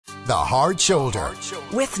The Hard Shoulder.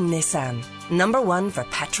 With Nissan. #1 for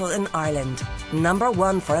petrol in Ireland.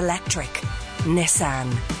 #1 for electric. Nissan.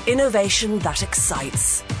 Innovation that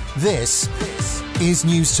excites. This is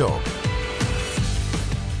News Talk.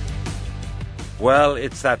 Well,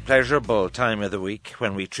 it's that pleasurable time of the week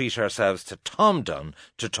when we treat ourselves to Tom Dunn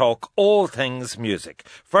to talk all things music.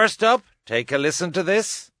 First up, take a listen to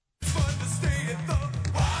this.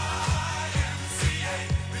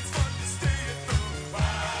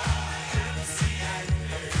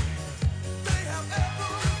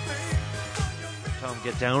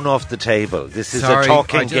 Get down off the table. This is a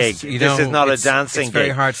talking gig. This is not a dancing gig. It's very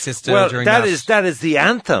hard to sit still during that. Well, that is the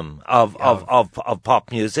anthem of pop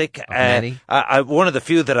music. Many. One of the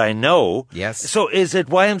few that I know. Yes. So is it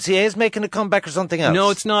YMCA's making a comeback or something else? No,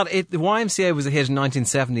 it's not. The YMCA was a hit in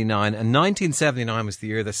 1979, and 1979 was the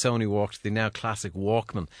year that Sony walked the now classic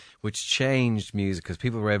Walkman, which changed music because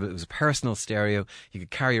people were able. It was a personal stereo. You could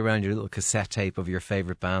carry around your little cassette tape of your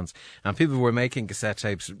favourite bands, and people were making cassette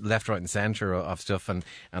tapes left, right, and centre of stuff.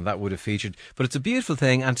 And that would have featured. But it's a beautiful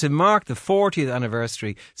thing. And to mark the 40th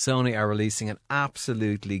anniversary, Sony are releasing an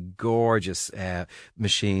absolutely gorgeous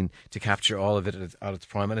machine to capture all of it at its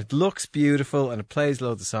prime. And it looks beautiful and it plays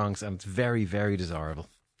loads of songs and it's very, very desirable.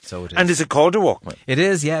 So it is. And is it called a Walkman? It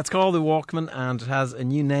is, yeah. It's called the Walkman and it has a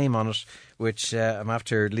new name on it, which I'm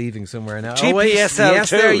after leaving somewhere now. TPSL2. Yes,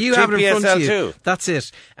 there, you have it in front of you. TPSL2. That's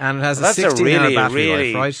it. And it has a That's 16-hour battery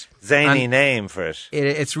really life, right? Zany name for it.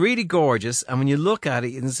 It's really gorgeous, and when you look at it,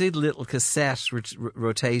 you can see the little cassette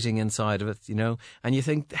rotating inside of it, you know, and you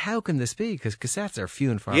think, how can this be? Because cassettes are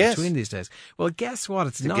few and far between these days. Well, guess what?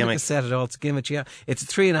 It's not a cassette at all. It's a gimmick. Yeah, it's a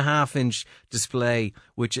 3.5-inch display,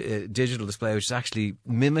 digital display, which is actually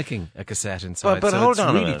mimicking a cassette inside. But so hold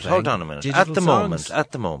on a minute. Hold on a minute. At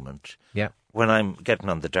the moment, yeah. When I'm getting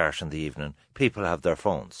on the dart in the evening, people have their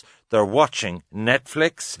phones. They're watching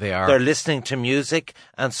Netflix. They are. They're listening to music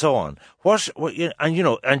and so on.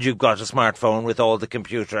 And you've got a smartphone with all the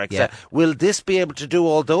computer access. Yeah. Will this be able to do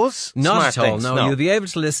all those? Not smart at all. things? No, you'll be able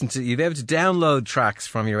to you'll be able to download tracks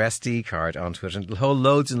from your SD card onto it, and it'll hold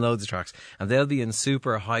loads and loads of tracks, and they'll be in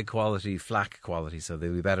super high quality, FLAC quality, so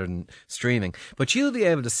they'll be better than streaming. But you'll be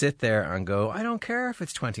able to sit there and go, I don't care if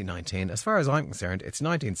it's 2019. As far as I'm concerned, it's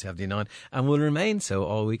 1979, and will remain so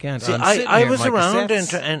all weekend. See, I was around,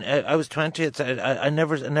 and I was 20. I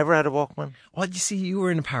never had a Walkman. Well, you see, you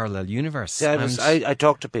were in a parallel universe. Yeah, I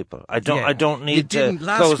talk to people. I don't need to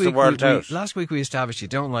close the world out. Last week we established you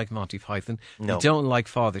don't like Monty Python. No. You don't like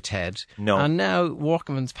Father Ted. No. And now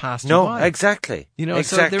Walkman's passed you by. No, exactly. You know,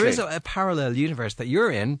 exactly. So there is a parallel universe that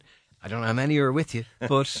you're in. I don't know how many are with you,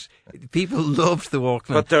 but people loved the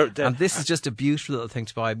Walkman. But and this is just a beautiful little thing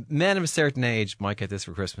to buy. Men of a certain age might get this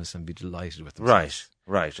for Christmas and be delighted with them.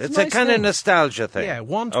 Right. It's a kind of nostalgia thing. Yeah,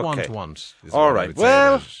 want. All right.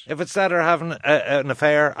 Well, if it's that or having an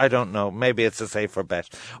affair, I don't know. Maybe it's a safer bet.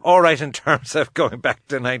 All right, in terms of going back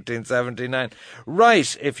to 1979.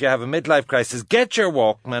 Right, if you have a midlife crisis, get your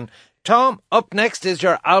Walkman. Tom, up next is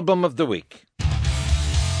your album of the week.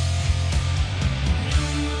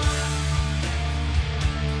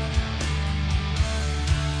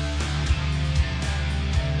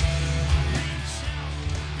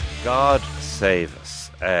 God save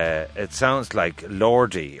us. It sounds like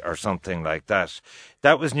Lordy or something like that.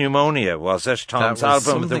 That was Pneumonia, was it? Tom's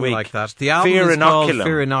album of the week. Like that. The album is called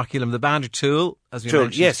Fear Inoculum. The band are Tool, as we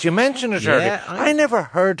mentioned. Yes, you mentioned it earlier. I never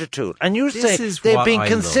heard of Tool. And you say they've been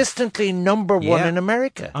consistently number one in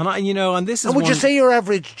America. And this is would you say your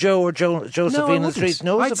average Joe or Josephine in the street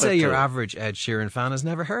knows about Tool? I'd say your average Ed Sheeran fan has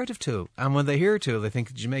never heard of Tool. And when they hear Tool, they think,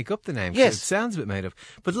 did you make up the name? Yes. It sounds a bit made up.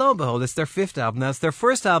 But lo and behold, it's their 5th album. Now, it's their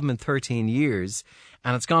first album in 13 years.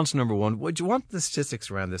 And it's gone to number 1. Would you want the statistics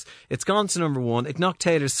around this? It's gone to number 1. It knocked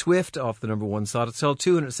Taylor Swift off the number 1 slot. It sold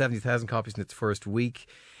 270,000 copies in its first week.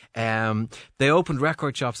 They opened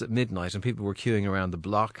record shops at midnight and people were queuing around the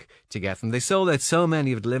block to get them. They sold out so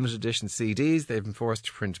many of the limited edition CDs, they've been forced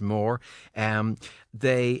to print more.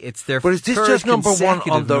 It's their But is this just number 1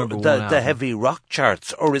 on the heavy rock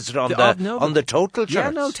charts, or is it on the total charts? Yeah,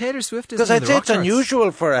 no, Taylor Swift is because I'd say it's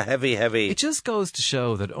unusual for a heavy. It just goes to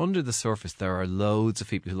show that under the surface there are loads of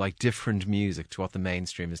people who like different music to what the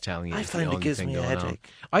mainstream is telling you. I find it gives me a headache.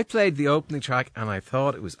 I played the opening track and I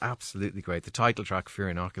thought it was absolutely great. The title track,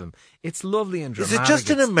 Fear Inoculum. It's lovely and dramatic. Is it just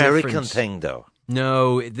an American thing, though?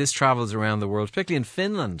 No, this travels around the world, particularly in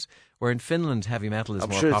Finland, Where in Finland, heavy metal is I'm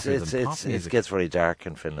more sure popular than pop it music. gets very dark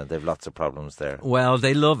in Finland. They've lots of problems there. Well,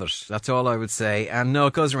 they love it. That's all I would say. And no,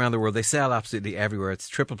 it goes around the world. They sell absolutely everywhere. It's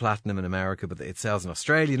triple platinum in America, but it sells in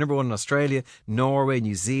Australia, number one in Australia, Norway,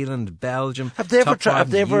 New Zealand, Belgium. Have they ever top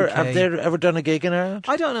five in the UK. have they ever done a gig in Ireland?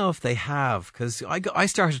 I don't know if they have, because I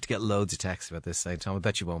started to get loads of texts about this saying, Tom, I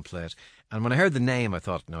bet you won't play it. And when I heard the name, I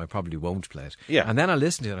thought, no, I probably won't play it. Yeah. And then I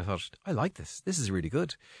listened to it and I thought, I like this. This is really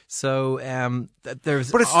good. So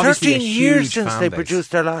there's But it's obviously 13 a years huge since fan they base.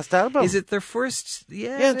 produced their last album. Is it their first?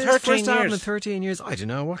 Yeah, Yeah, it is. 13 first album in years. 13 years. I don't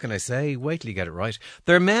know. What can I say? Wait till you get it right.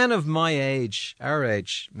 They're men of my age, our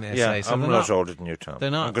age, may I Yeah, say. So I'm they're a lot not older than you, Tom. they're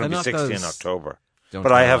not- I'm going to they're be not 60 in those- October. Don't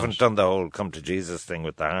But I tell haven't that. done the whole come to Jesus thing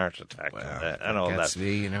with the heart attack and all Gets that.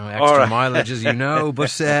 me, you know, All extra right. mileage, as you know.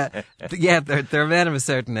 But yeah, they're men of a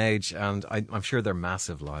certain age, and I'm sure they're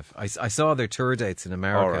massive live. I saw their tour dates in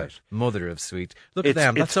America. All right. Mother of sweet. Look It's-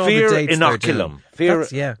 at them. it's That's all Fear the dates they're Inoculum. doing.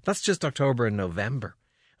 Fear- That's just October and November,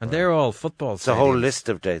 and they're all football. It's a whole stadiums. list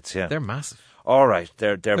of dates, yeah. They're massive. All right,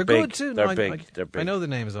 they're They're big. good too. They're No, big. They're big. I know the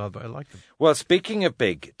name as well, but I like them. Well, speaking of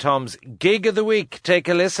big, Tom's gig of the week. Take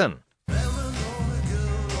a listen.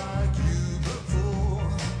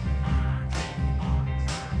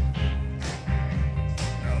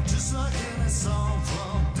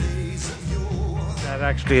 That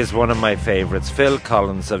actually is one of my favourites. Phil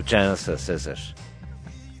Collins of Genesis, is it?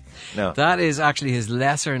 No. That is actually his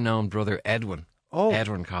lesser known brother Edwin. Oh.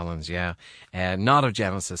 Edwin Collins, yeah. Not of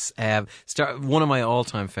Genesis. One of my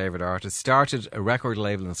all-time favourite artists. Started a record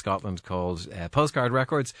label in Scotland called Postcard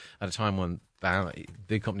Records at a time when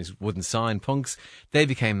big companies wouldn't sign punks. They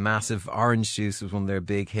became massive. Orange Juice was one of their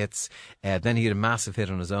big hits. Then he had a massive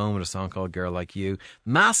hit on his own with a song called Girl Like You.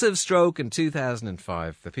 Massive stroke in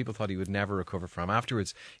 2005 that people thought he would never recover from.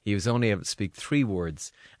 Afterwards, he was only able to speak 3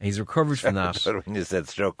 words, and he's recovered from that. But when you said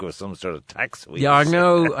stroke, it was some sort of tax wheel. Yeah, I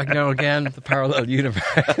know again, the parallel universe.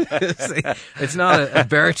 It's not a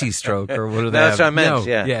Bertie stroke or one of them. That's what I meant,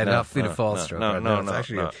 No, yeah. not a No, fall no, stroke. no, It's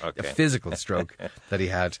actually a okay. physical stroke that he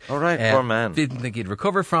had. All right, poor man. Didn't think he'd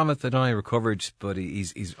recover from it. Then I recovered, but Tell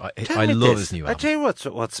I me love this. his new I album. tell you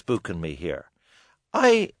what's spooking me here.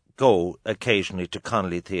 I go occasionally to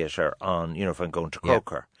Connolly Theatre on, if I'm going to Yeah.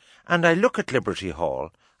 Croker, and I look at Liberty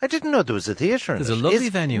Hall. I didn't know there was a theatre in There's it. a lovely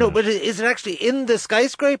venue No, in it. but is it actually in the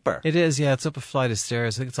skyscraper? It is, yeah. It's up a flight of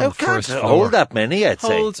stairs. I think it's on It the can't first floor. hold that many, I'd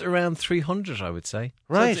say. Holds around 300, I would say.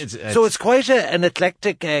 Right. So It's quite an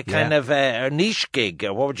eclectic kind Yeah. of a niche gig.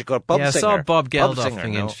 What would you call it? Pub I singer? saw Bob Pub Geldof singer,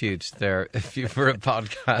 being no? interviewed there for a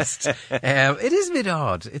podcast. It is a bit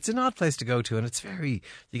odd. It's an odd place to go to, and it's very.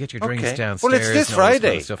 You get your drinks Okay. downstairs. Well, it's this and all Friday,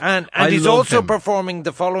 kind of stuff. and I he's love also him performing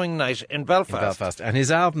the following night in Belfast. in Belfast. And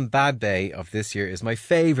his album Bad Bay of this year is my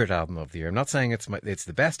favourite album of the year. I'm not saying it's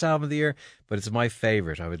the best album of the year, but it's my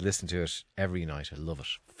favourite. I would listen to it every night. I love it.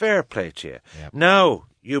 Fair play to you. Yep. Now,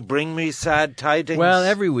 you bring me sad tidings. Well,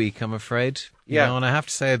 every week, I'm afraid. You Yeah. know, and I have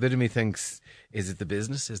to say, a bit of me thinks, is it the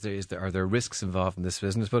business? Are there risks involved in this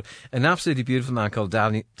business? But an absolutely beautiful man called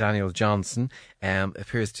Daniel Johnson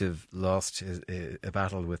appears to have lost a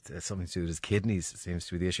battle with something to do with his kidneys. It seems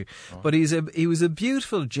to be the issue. But he was a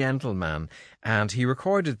beautiful gentleman, and he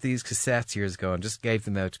recorded these cassettes years ago and just gave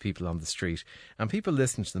them out to people on the street, and people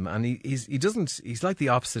listened to them. And he's like the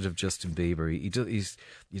opposite of Justin Bieber.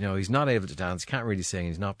 He's not able to dance. He can't really sing.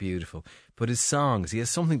 He's not beautiful. But his songs, he has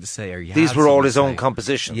something to say. These were all his own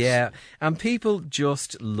compositions. Yeah, and people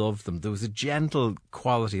just loved them. There was a gentle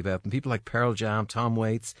quality about them. People like Pearl Jam, Tom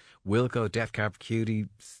Waits, Wilco, Death Cab for Cutie,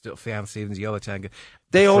 Fianna Stevens, Yellow Tango.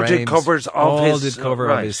 They all did Frames, covers of all his... did cover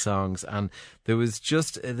right. of his songs, and there was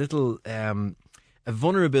just a little a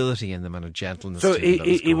vulnerability in them and a gentleness So to them that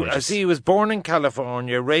was I gorgeous. see he was born in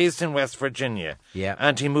California, raised in West Virginia, Yeah.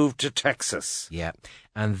 and he moved to Texas. Yeah.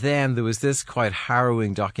 And then there was this quite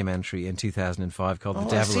harrowing documentary in 2005 called The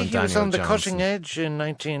Devil and he Daniel was on The Johnson. Cutting Edge in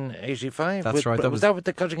 1985. That's right, that Was that with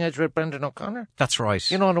The Cutting Edge with Brendan O'Connor? That's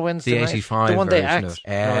right. You know, on a Wednesday the night? 85 The one they version act. of it.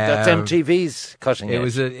 No, that's MTV's Cutting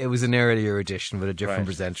Edge. It was an earlier edition with a different Right.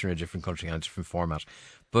 presenter and a different country and a different format.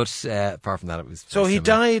 But apart from that, it was So very he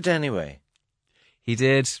similar. died anyway. He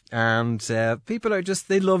did, and people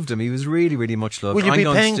they loved him. He was really, really much loved. Will you I'm be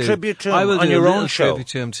going paying to do- tribute to him I will on do your a own little show? tribute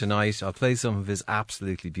to him tonight. I'll play some of his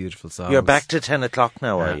absolutely beautiful songs. You're back to 10 o'clock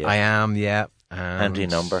now, are you? I am, yeah. And Handy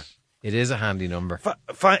number. It is a handy number.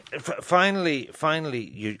 Finally,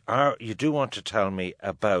 you do want to tell me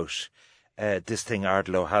about this thing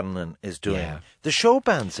Ardal O'Hanlon is doing. Yeah. The show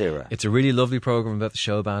bands era. It's a really lovely program about the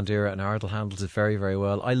show band era, and Ardal handles it very, very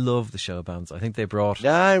well. I love the show bands. I think they brought.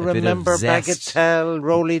 I a bit of remember zest. Bagatelle,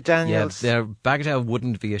 Rowley Daniels. Yeah, Bagatelle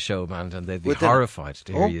wouldn't be a show band, and they'd be Would they- horrified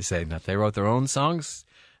to hear Oh. you saying that. They wrote their own songs,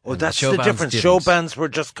 Oh, And that's show the bands difference. didn't. Show bands were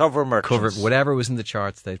just cover merchants. Covered whatever was in the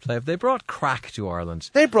charts they'd play. They brought crack to Ireland.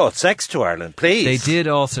 They brought sex to Ireland, please. They did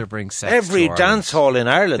also bring sex Every to Ireland. dance hall in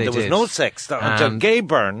Ireland, They there was did. no sex until And-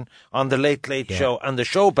 Gayburn on the Late Late Yeah. Show and the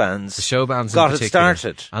show bands. The show bands got in it particular.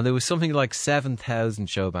 started. And there was something like 7,000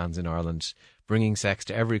 show bands in Ireland bringing sex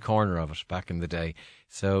to every corner of it back in the day.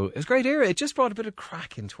 So it was a great era. It just brought a bit of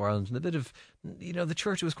crack into Ireland and a bit of, the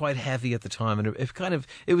church was quite heavy at the time, and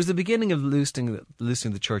it was the beginning of loosening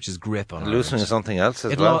the church's grip on Loosening Ireland. something else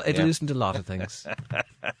as It well. It yeah. loosened a lot of things.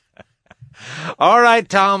 All right,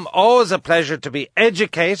 Tom, always a pleasure to be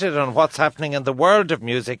educated on what's happening in the world of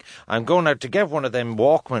music. I'm going out to get one of them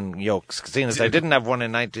Walkman yokes, seeing as I didn't have one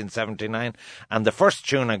in 1979, and the first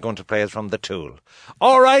tune I'm going to play is from The Tool.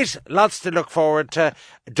 All right, lots to look forward to.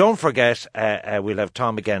 Don't forget, we'll have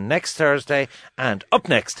Tom again next Thursday, and up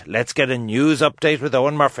next, let's get a news update with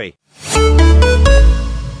Owen Murphy.